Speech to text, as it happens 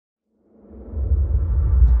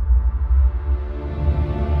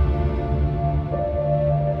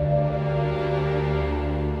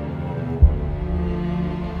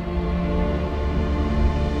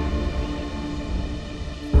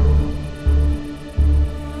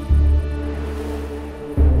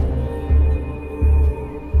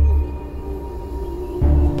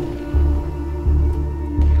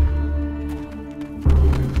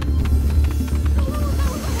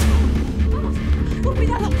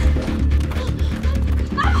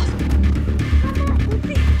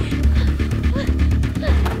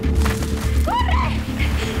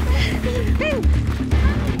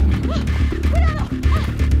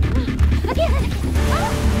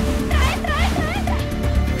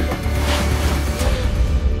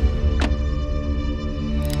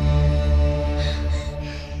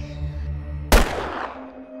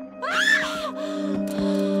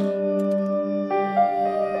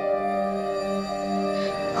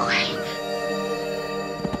Uy.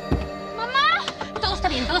 ¡Mamá! Todo está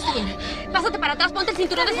bien, todo está bien. Pásate para atrás, ponte el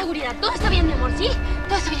cinturón de seguridad. Todo está bien, mi amor, ¿sí?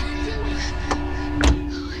 Todo está bien.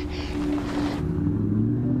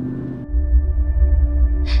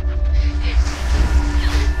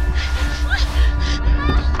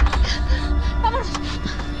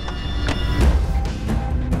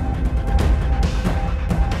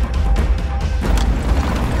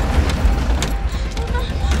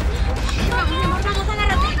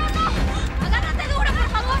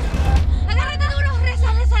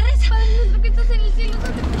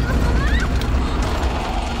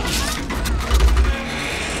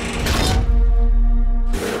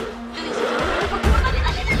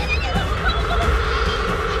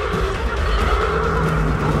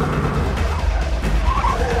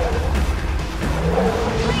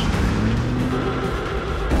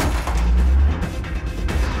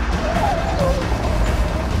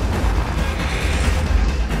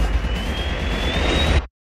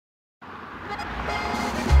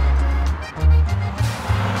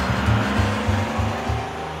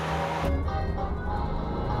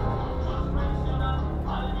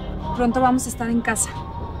 Pronto vamos a estar en casa.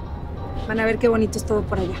 Van a ver qué bonito es todo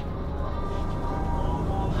por allá.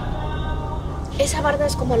 ¿Esa barda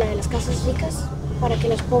es como la de las casas ricas? ¿Para que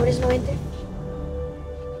los pobres no entren?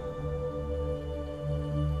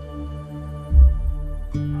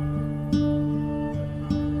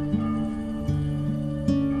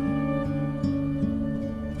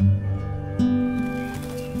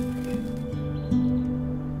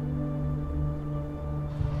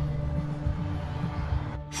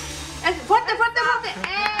 ¡Fuerte, fuerte, fuerte!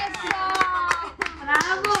 ¡Eso!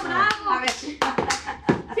 ¡Bravo, bravo! A ver.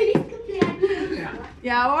 ¡Feliz cumpleaños! Y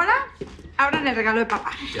ahora, abran el regalo de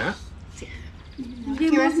papá. ¿Ya? Sí.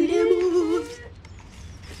 ¿Qué va a ser?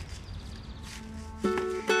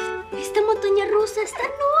 Esta montaña rusa está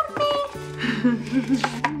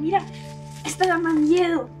enorme. Mira, esta da más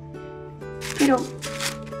miedo. Pero,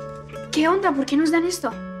 ¿qué onda? ¿Por qué nos dan esto?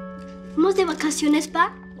 ¿Vamos de vacaciones,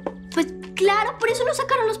 pa? Pues claro, por eso nos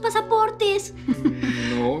sacaron los pasaportes.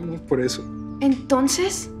 No, no por eso.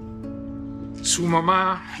 Entonces, Su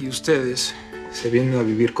mamá y ustedes se vienen a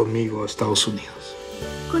vivir conmigo a Estados Unidos.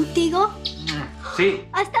 ¿Contigo? Sí.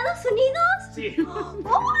 ¿A Estados Unidos? Sí. ¡Uy!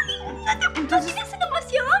 ¿No tienes una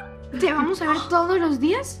emoción? ¿te vamos a ver todos los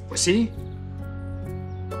días? Pues sí.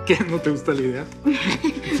 ¿Qué? ¿No te gusta la idea?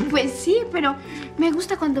 Pues sí, pero me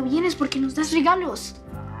gusta cuando vienes porque nos das regalos.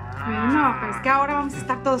 Bueno, pero es que ahora vamos a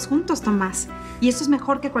estar todos juntos, Tomás. Y eso es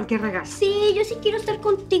mejor que cualquier regalo. Sí, yo sí quiero estar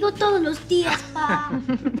contigo todos los días, pa.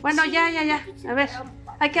 Bueno, ya. A ver,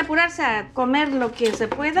 hay que apurarse a comer lo que se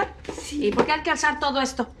pueda. Sí. ¿Y por qué hay que alzar todo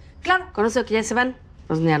esto? Claro, con eso que ya se van,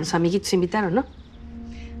 pues ni a los amiguitos invitaron, ¿no?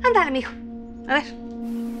 Ándale, mijo. A ver.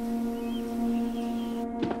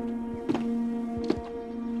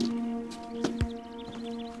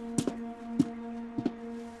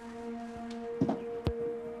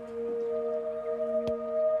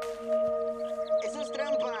 Eso es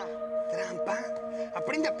trampa. ¿Trampa?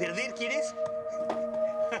 Aprende a perder, ¿quieres?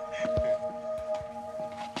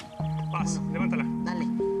 Paso, levántala. Dale.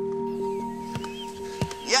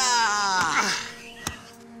 ¡Ya!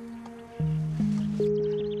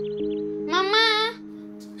 Mamá,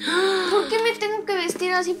 ¿por qué me tengo que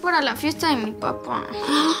vestir así para la fiesta de mi papá?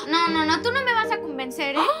 No, tú no me vas a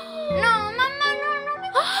convencer, ¿eh? No, mamá, no me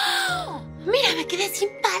gusta. Mira, me quedé sin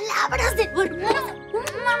palabras de lo hermosa.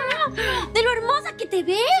 De lo hermosa que te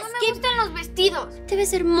ves. No me gustan los vestidos. Te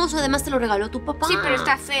ves hermoso, además te lo regaló tu papá. Sí, pero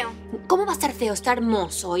está feo. ¿Cómo va a estar feo? Está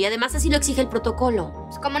hermoso. Y además así lo exige el protocolo.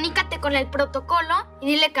 Pues comunícate con el protocolo y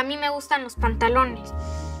dile que a mí me gustan los pantalones.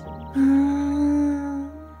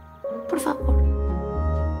 Por favor.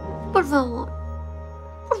 Por favor.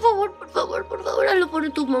 Por favor, hazlo por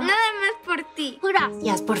tu mamá. Nada más por ti.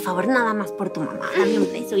 Gracias, por favor, nada más por tu mamá. Dame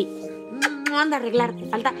un beso y... No, anda a arreglarte.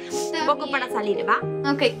 Falta un poco para salir, ¿va?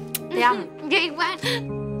 Ok. Te amo. Yo igual.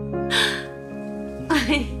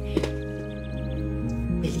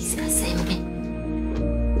 Elisa, ven.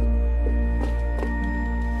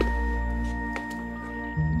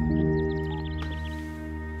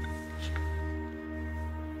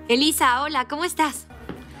 Elisa, hola, ¿cómo estás?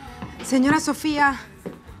 Señora Sofía.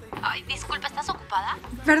 Ay, disculpa, ¿estás ocupada?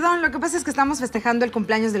 Perdón, lo que pasa es que estamos festejando el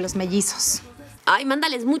cumpleaños de los mellizos. Ay,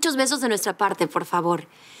 mándales muchos besos de nuestra parte, por favor.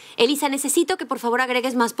 Elisa, necesito que por favor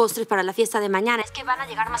agregues más postres para la fiesta de mañana. Es que van a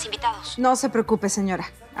llegar más invitados. No se preocupe, señora.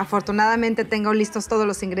 Afortunadamente tengo listos todos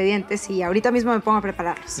los ingredientes y ahorita mismo me pongo a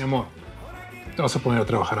prepararlos. Mi amor, ¿te vas a poner a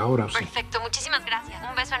trabajar ahora o sí? Perfecto, muchísimas gracias.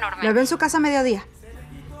 Un beso enorme. La veo en su casa a mediodía.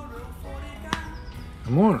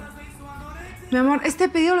 Amor, Mi amor, este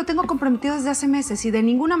pedido lo tengo comprometido desde hace meses y de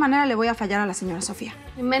ninguna manera le voy a fallar a la señora Sofía.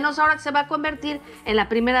 Y menos ahora que se va a convertir en la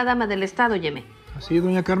primera dama del Estado, Yeme. ¿Así,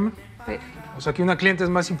 doña Carmen? Sí. O sea, que una clienta es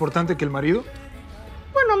más importante que el marido.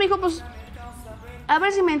 Bueno, mijo, pues a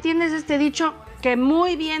ver si me entiendes este dicho, que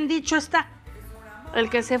muy bien dicho está. El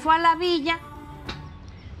que se fue a la villa,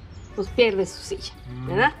 pues pierde su silla,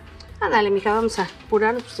 ¿verdad? Ándale, mija, vamos a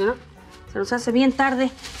apurarnos, pues si no, se nos hace bien tarde.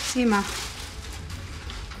 Sí, ma.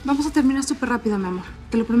 Vamos a terminar súper rápido, mi amor.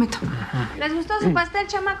 Te lo prometo. ¿Les gustó su pastel,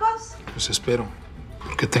 chamacos? Pues espero,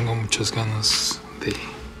 porque tengo muchas ganas de...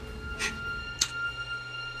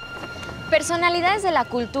 Personalidades de la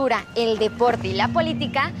cultura, el deporte y la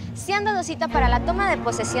política se han dado cita para la toma de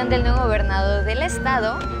posesión del nuevo gobernador del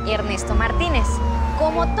estado, Ernesto Martínez.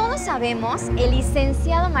 Como todos sabemos, el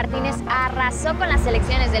licenciado Martínez arrasó con las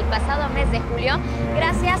elecciones del pasado mes de julio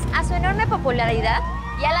gracias a su enorme popularidad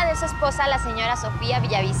y a la de su esposa, la señora Sofía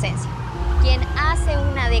Villavicencio, quien hace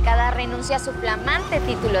una década renunció a su flamante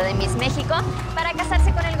título de Miss México para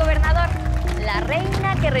casarse con el gobernador, la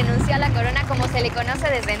reina que renunció a la corona como se le conoce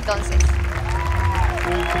desde entonces.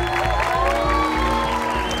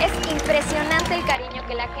 Es impresionante el cariño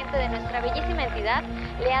que la gente de nuestra bellísima entidad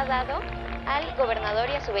le ha dado al gobernador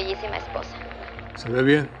y a su bellísima esposa. ¿Se ve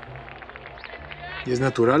bien? ¿Y es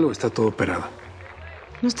natural o está todo operado?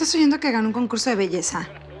 ¿No estás oyendo que ganó un concurso de belleza?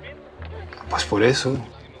 Pues por eso.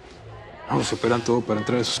 No, se operan todo para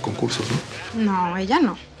entrar a esos concursos, ¿no? No, ella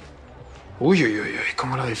no. Uy, uy, uy, uy,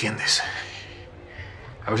 ¿cómo la defiendes?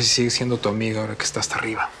 A ver si sigue siendo tu amiga ahora que está hasta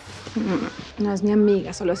arriba. No es mi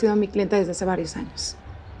amiga, solo ha sido mi clienta desde hace varios años.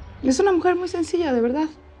 Es una mujer muy sencilla, de verdad.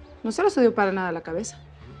 No se lo dio para nada a la cabeza.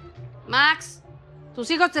 Max,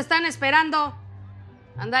 tus hijos te están esperando.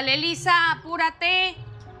 Ándale, Elisa, apúrate.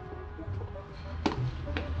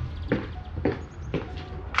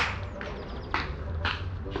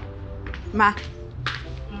 Ma,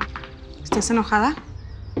 ¿estás enojada?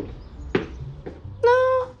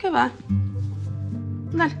 No, ¿qué va?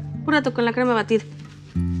 Dale, apúrate con la crema batida.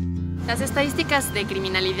 Las estadísticas de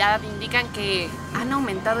criminalidad indican que han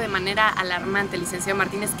aumentado de manera alarmante, licenciado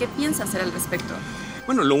Martínez. ¿Qué piensa hacer al respecto?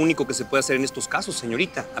 Bueno, lo único que se puede hacer en estos casos,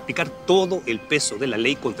 señorita, aplicar todo el peso de la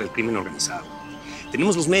ley contra el crimen organizado.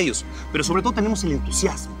 Tenemos los medios, pero sobre todo tenemos el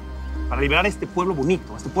entusiasmo para liberar a este pueblo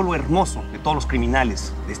bonito, a este pueblo hermoso de todos los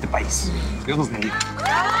criminales de este país. Dios nos bendiga.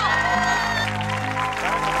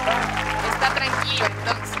 Está tranquilo,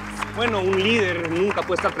 entonces. Bueno, un líder nunca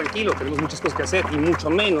puede estar tranquilo. Tenemos muchas cosas que hacer y mucho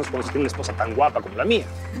menos cuando se tiene una esposa tan guapa como la mía.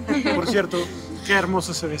 Por cierto, qué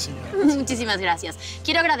hermoso se ve, señora. Muchísimas gracias.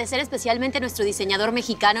 Quiero agradecer especialmente a nuestro diseñador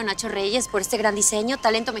mexicano, Nacho Reyes, por este gran diseño,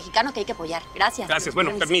 talento mexicano que hay que apoyar. Gracias. Gracias.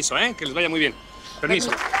 Bueno, permiso, que les vaya muy bien.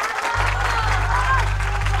 Permiso.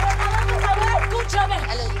 ¡Escúchame!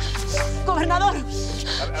 ¡Gobernador!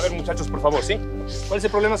 A ver, muchachos, por favor, ¿sí? ¿Cuál es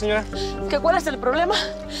el problema, señora? ¿Cuál es el problema?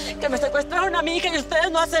 Que me secuestraron a mi hija y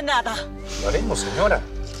ustedes no hacen nada. Lo haremos, señora.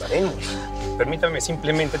 Lo haremos. Permítame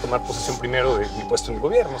simplemente tomar posesión primero de mi puesto en el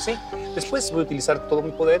gobierno, ¿sí? Después voy a utilizar todo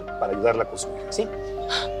mi poder para ayudarla con su hija, ¿sí?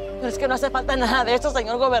 Pero es que no hace falta nada de esto,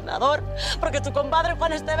 señor gobernador, porque su compadre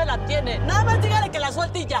Juan Esteve la tiene. Nada más dígale que la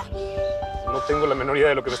suelte y ya. No tengo la menor idea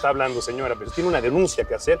de lo que me está hablando, señora, pero si tiene una denuncia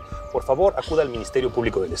que hacer, por favor, acuda al Ministerio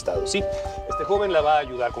Público del Estado, ¿sí? Este joven la va a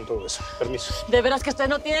ayudar con todo eso. Permiso. ¿De veras que usted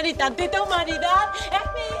no tiene ni tantita humanidad? ¡Es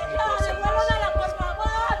mi hija! ¡Devuélvamela, por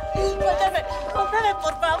favor! ¡Suélteme,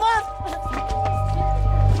 por favor!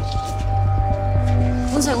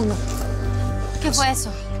 Un segundo. ¿Qué fue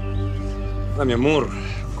eso? Ah, mi amor,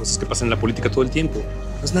 cosas que pasan en la política todo el tiempo.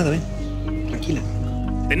 No es nada, ¿ven? Tranquila.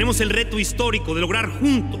 Tenemos el reto histórico de lograr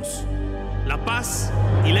juntos la paz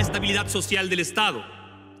y la estabilidad social del Estado.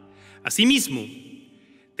 Asimismo,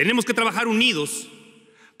 tenemos que trabajar unidos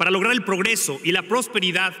para lograr el progreso y la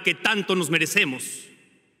prosperidad que tanto nos merecemos.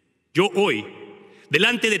 Yo hoy,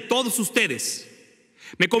 delante de todos ustedes,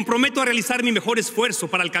 me comprometo a realizar mi mejor esfuerzo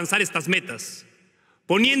para alcanzar estas metas,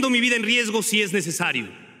 poniendo mi vida en riesgo si es necesario.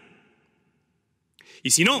 Y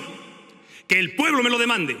si no, que el pueblo me lo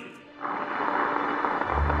demande.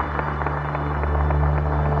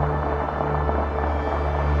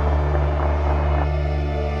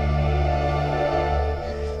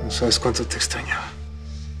 ¿Sabes cuánto te extrañaba?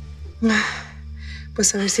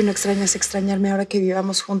 Pues a ver si no extrañas extrañarme ahora que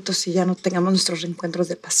vivamos juntos y ya no tengamos nuestros reencuentros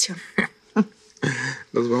de pasión.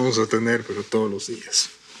 Los vamos a tener, pero todos los días.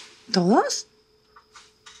 ¿Todos?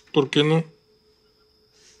 ¿Por qué no?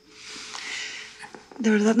 ¿De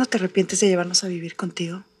verdad no te arrepientes de llevarnos a vivir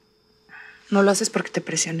contigo? ¿No lo haces porque te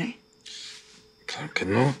presioné? Claro que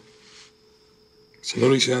no. Si no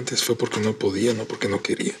lo hice antes fue porque no podía, no porque no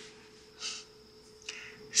quería.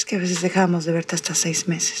 Es que a veces dejábamos de verte hasta 6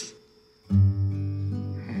 meses.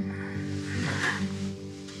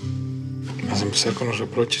 ¿Vas a empezar con los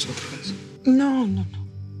reproches otra vez? No.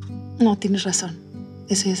 No, tienes razón.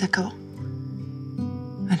 Eso ya se acabó.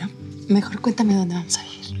 Bueno, mejor cuéntame dónde vamos a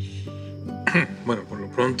ir. Bueno, por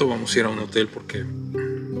lo pronto vamos a ir a un hotel porque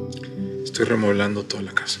estoy remodelando toda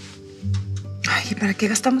la casa. Ay, ¿y para qué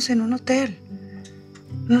gastamos en un hotel?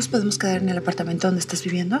 ¿No nos podemos quedar en el apartamento donde estás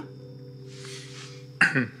viviendo?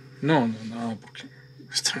 No, porque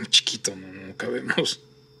está muy chiquito, no cabemos.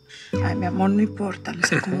 Ay, mi amor, no importa, nos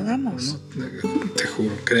acomodamos. No, te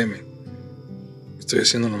juro, créeme. Estoy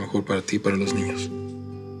haciendo lo mejor para ti y para los niños.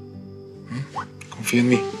 Confía en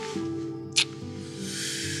mí.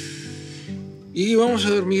 Y vamos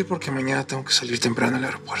a dormir porque mañana tengo que salir temprano al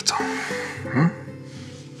aeropuerto.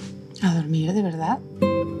 ¿A dormir, de verdad?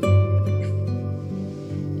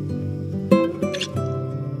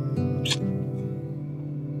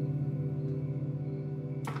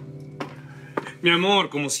 Mi amor,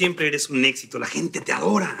 como siempre eres un éxito. La gente te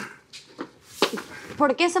adora.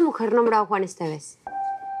 ¿Por qué esa mujer nombró a Juan Esteves?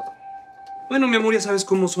 Bueno, mi amor, ya sabes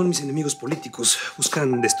cómo son mis enemigos políticos.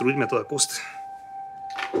 Buscan destruirme a toda costa.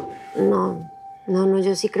 No,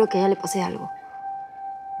 yo sí creo que a ella le pasé algo.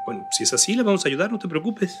 Bueno, si es así, le vamos a ayudar, no te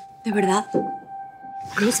preocupes. ¿De verdad?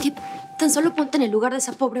 Pero es que tan solo ponte en el lugar de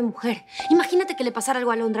esa pobre mujer. Imagínate que le pasara algo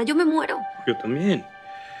a Alondra. Yo me muero. Yo también.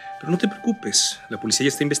 Pero no te preocupes, la policía ya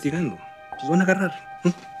está investigando. Nos van a agarrar.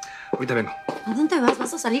 Ahorita vengo. ¿A dónde vas?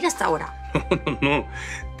 ¿Vas a salir hasta ahora? No.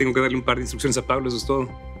 Tengo que darle un par de instrucciones a Pablo, eso es todo.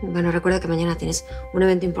 Bueno, recuerda que mañana tienes un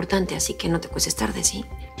evento importante, así que no te acuestes tarde, ¿sí?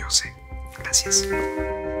 Yo sé. Gracias.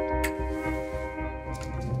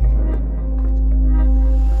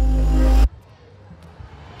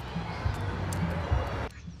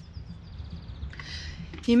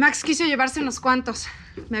 Y Max quiso llevarse unos cuantos.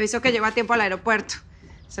 Me avisó que llegó a tiempo al aeropuerto.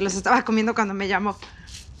 Se los estaba comiendo cuando me llamó.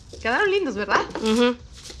 Quedaron lindos, ¿verdad?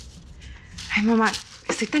 Ay, mamá,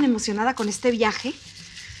 estoy tan emocionada con este viaje.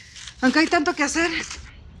 Aunque hay tanto que hacer.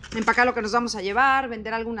 Empacar lo que nos vamos a llevar,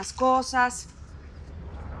 vender algunas cosas.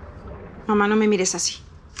 Mamá, no me mires así.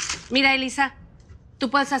 Mira, Elisa,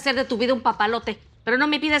 tú puedes hacer de tu vida un papalote, pero no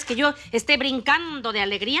me pidas que yo esté brincando de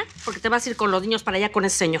alegría porque te vas a ir con los niños para allá con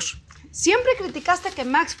ese señor. Siempre criticaste que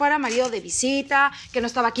Max fuera marido de visita, que no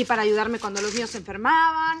estaba aquí para ayudarme cuando los niños se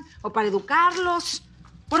enfermaban o para educarlos.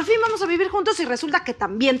 Por fin vamos a vivir juntos y resulta que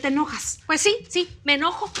también te enojas. Pues sí, me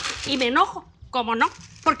enojo. Y me enojo, ¿cómo no?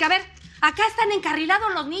 Porque, a ver, acá están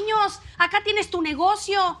encarrilados los niños. Acá tienes tu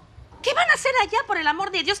negocio. ¿Qué van a hacer allá, por el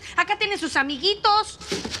amor de Dios? Acá tienen sus amiguitos.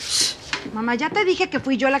 Mamá, ya te dije que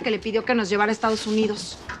fui yo la que le pidió que nos llevara a Estados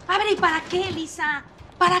Unidos. A ver, ¿y para qué, Elisa?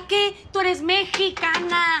 ¿Para qué? Tú eres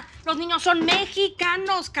mexicana. Los niños son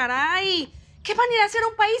mexicanos, caray. ¿Qué van a ir a hacer a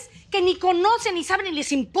un país que ni conocen, ni saben, ni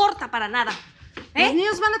les importa para nada? Los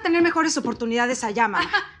niños van a tener mejores oportunidades allá, mamá.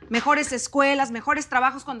 Mejores escuelas, mejores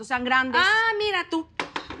trabajos cuando sean grandes. Ah, mira tú.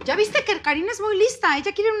 Ya viste que Karina es muy lista.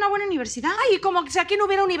 Ella quiere ir a una buena universidad. Ay, como que si aquí no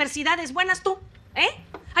hubiera universidades buenas tú, ¿eh?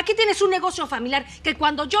 Aquí tienes un negocio familiar que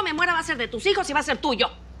cuando yo me muera va a ser de tus hijos y va a ser tuyo.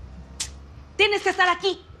 Tienes que estar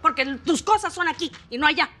aquí, porque tus cosas son aquí y no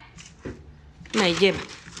allá. Me llevan.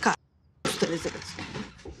 Ustedes de veras.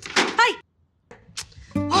 ¡Ay!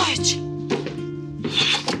 ¡Ay!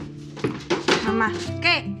 Mamá.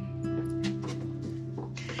 ¿Qué?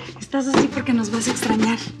 Estás así porque nos vas a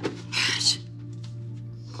extrañar.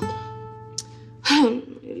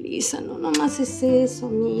 Ay, Elisa, no nomás es eso,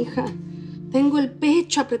 mi hija. Tengo el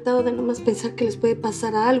pecho apretado de nomás pensar que les puede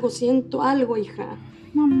pasar algo. Siento algo, hija.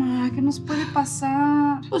 Mamá, ¿qué nos puede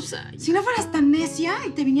pasar? O sea, si no fueras tan necia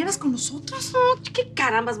y te vinieras con nosotros. ¿Qué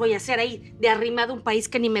carambas voy a hacer ahí de arrimado a un país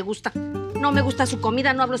que ni me gusta? No me gusta su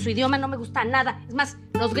comida, no hablo su idioma, no me gusta nada. Es más,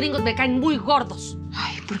 los gringos me caen muy gordos.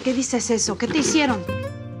 Ay, ¿por qué dices eso? ¿Qué te hicieron?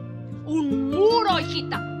 Un muro,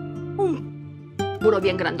 hijita. Un muro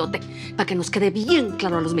bien grandote, para que nos quede bien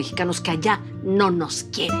claro a los mexicanos que allá no nos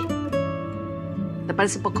quieren. ¿Te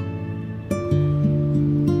parece poco?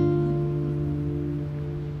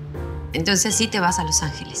 Entonces sí te vas a Los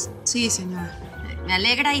Ángeles. Sí, señora. Me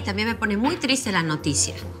alegra y también me pone muy triste la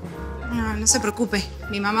noticia. No se preocupe.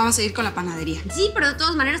 Mi mamá va a seguir con la panadería. Sí, pero de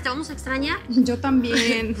todas maneras te vamos a extrañar. Yo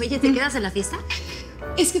también. Oye, ¿te quedas en la fiesta?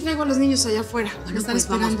 Es que traigo a los niños allá afuera. Bueno, pues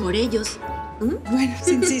vamos por ellos. Bueno,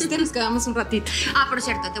 si insiste, nos quedamos un ratito. Ah, por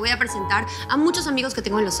cierto, te voy a presentar a muchos amigos que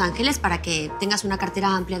tengo en Los Ángeles para que tengas una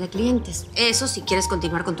cartera amplia de clientes. Eso si quieres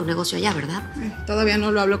continuar con tu negocio allá, ¿verdad? Todavía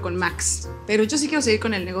no lo hablo con Max, pero yo sí quiero seguir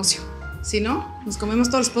con el negocio. Si no, nos comemos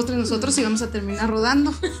todos los postres nosotros y vamos a terminar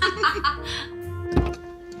rodando.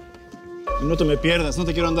 No te me pierdas, no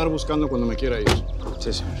te quiero andar buscando cuando me quiera ir.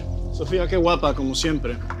 Sí, señor. Sofía, qué guapa, como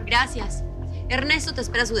siempre. Gracias. Ernesto te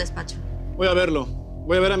espera a su despacho. Voy a verlo.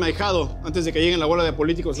 Voy a ver a mi ahijado antes de que lleguen la bola de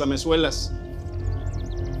políticos lamezuelas.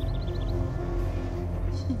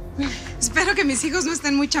 Espero que mis hijos no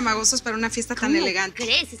estén muy chamagosos para una fiesta tan elegante.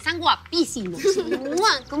 ¿Cómo crees? Están guapísimos.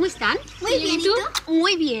 ¿Cómo están? Muy bien, ¿y tú?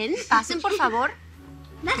 Muy bien. Pasen, por favor.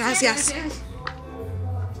 Gracias.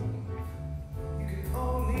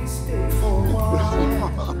 Hola,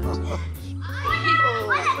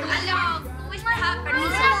 ¿cómo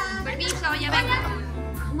está? Permiso, ya venga.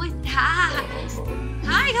 ¿Cómo está?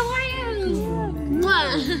 Hi, how are you?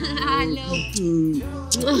 Hello.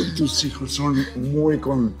 Tus hijos son muy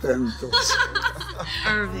contentos.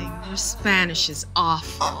 Irving, your Spanish is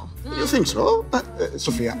awful. You think so?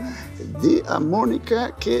 Sofía, di a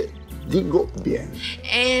Mónica que digo bien.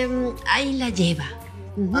 Ahí la lleva.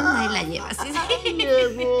 Ahí la lleva, sí.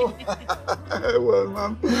 Well,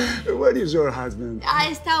 ma'am, where is your husband?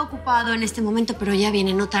 Está ocupado en este momento, pero ya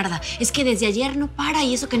viene, no tarda. Es que desde ayer no para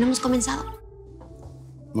y eso que no hemos comenzado.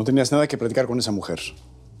 No tenías nada que platicar con esa mujer.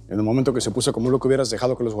 En el momento que se puso como loco hubieras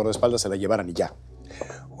dejado que los guardaespaldas se la llevaran y ya.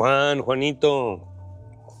 Juanito,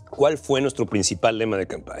 ¿cuál fue nuestro principal lema de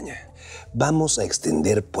campaña? Vamos a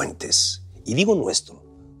extender puentes. Y digo nuestro,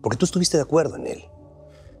 porque tú estuviste de acuerdo en él.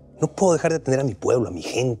 No puedo dejar de atender a mi pueblo, a mi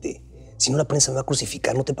gente. Si no, la prensa me va a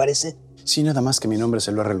crucificar, ¿no te parece? Sí, nada más que mi nombre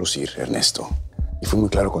se lo va a relucir, Ernesto. Y fui muy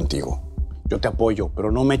claro contigo. Yo te apoyo,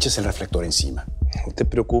 pero no me eches el reflector encima. No te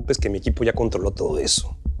preocupes, que mi equipo ya controló todo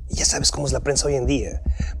eso. Y ya sabes cómo es la prensa hoy en día.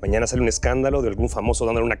 Mañana sale un escándalo de algún famoso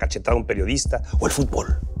dándole una cachetada a un periodista o el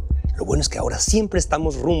fútbol. Lo bueno es que ahora siempre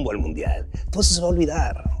estamos rumbo al mundial. Todo eso se va a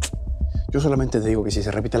olvidar. Yo solamente te digo que si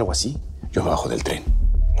se repite algo así, yo me bajo del tren.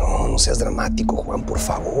 No, no seas dramático, Juan, por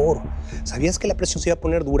favor. ¿Sabías que la presión se iba a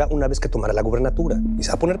poner dura una vez que tomara la gubernatura? Y se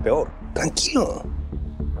va a poner peor. Tranquilo.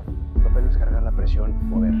 El papel es cargar la presión,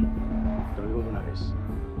 mover. Te lo digo de una vez.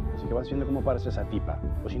 Así que vas viendo cómo paras a esa tipa.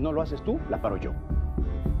 O si no lo haces tú, la paro yo.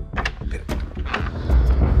 Pero...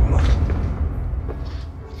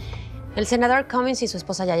 El senador Cummings y su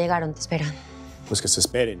esposa ya llegaron, te esperan. Pues que se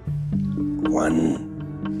esperen. Juan.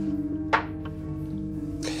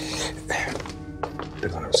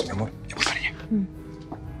 Perdóname, mi amor. Yo voy para allá.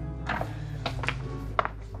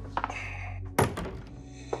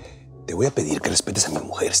 Te voy a pedir que respetes a mi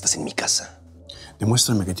mujer. Estás en mi casa.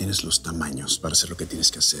 Demuéstrame que tienes los tamaños para hacer lo que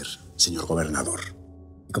tienes que hacer, señor gobernador.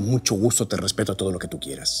 Y con mucho gusto te respeto todo lo que tú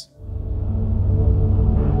quieras.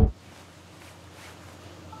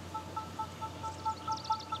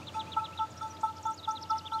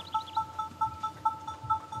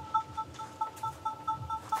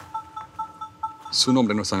 Su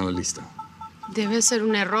nombre no está en la lista. Debe ser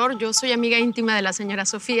un error. Yo soy amiga íntima de la señora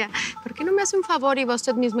Sofía. ¿Por qué no me hace un favor y va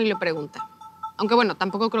usted mismo y le pregunta? Aunque bueno,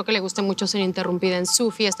 tampoco creo que le guste mucho ser interrumpida en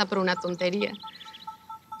su fiesta por una tontería.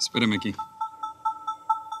 Espéreme aquí.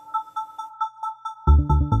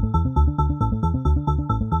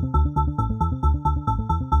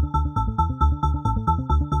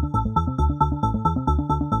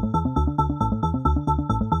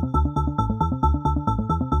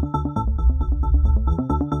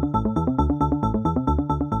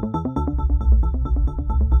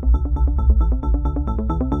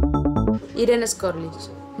 Irene Scorlich,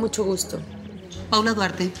 mucho gusto. Paula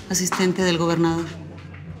Duarte, asistente del gobernador.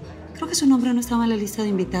 Creo que su nombre no estaba en la lista de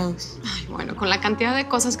invitados. Ay, bueno, con la cantidad de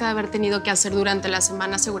cosas que ha de haber tenido que hacer durante la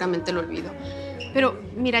semana, seguramente lo olvido. Pero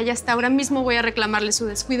mira, ya está. Ahora mismo voy a reclamarle su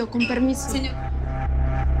descuido. Con permiso.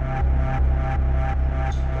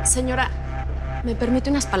 Señora, ¿me permite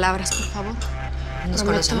unas palabras, por favor? ¿Nos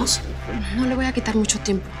conocemos? No le voy a quitar mucho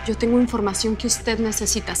tiempo. Yo tengo información que usted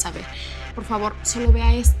necesita saber. Por favor, solo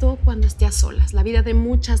vea esto cuando esté a solas. La vida de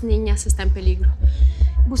muchas niñas está en peligro.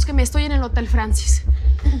 Búsqueme, estoy en el Hotel Francis.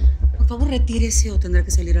 Por favor, retírese o tendrá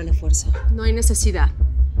que salir a la fuerza. No hay necesidad.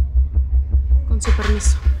 Con su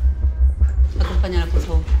permiso. Acompáñala, por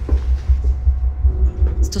favor.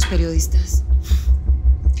 Estos periodistas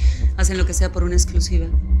hacen lo que sea por una exclusiva.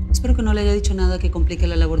 Espero que no le haya dicho nada que complique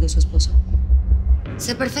la labor de su esposo.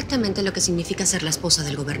 Sé perfectamente lo que significa ser la esposa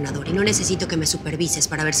del gobernador y no necesito que me supervises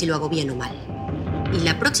para ver si lo hago bien o mal. Y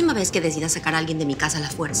la próxima vez que decida sacar a alguien de mi casa a la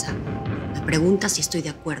fuerza, me preguntas si estoy de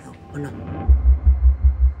acuerdo o no.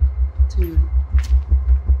 Señora.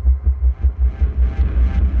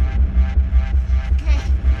 ¿Qué?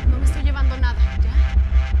 No me estoy llevando nada, ¿ya?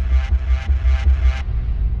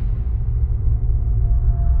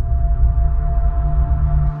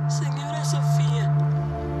 Señora Sofía,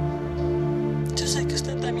 yo sé que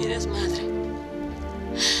usted también es madre.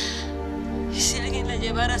 Y si alguien la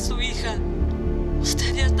llevara a su hija, usted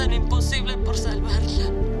haría tan imposible por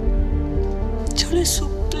salvarla. Yo le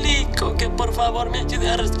suplico que por favor me ayude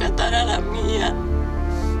a rescatar a la mía.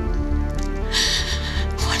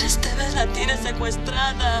 La tiene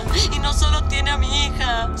secuestrada. Y no solo tiene a mi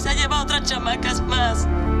hija, se ha llevado a otras chamacas más.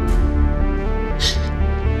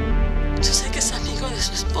 Yo sé que es amigo de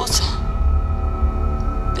su esposo.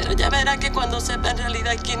 Pero ya verá que cuando sepa en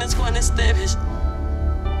realidad quién es Juan Esteves,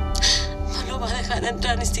 no lo va a dejar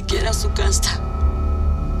entrar ni siquiera a su casa.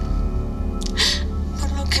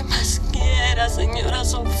 Por lo que más quiera, señora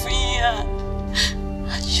Sofía,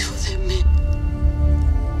 ayúdeme.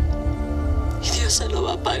 Y Dios se lo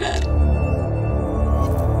va a pagar.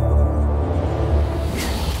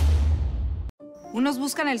 Unos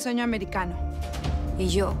buscan el sueño americano. Y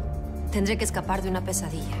yo tendré que escapar de una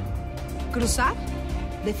pesadilla. ¿Cruzar?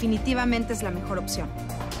 Definitivamente es la mejor opción.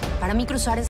 Para mí cruzar es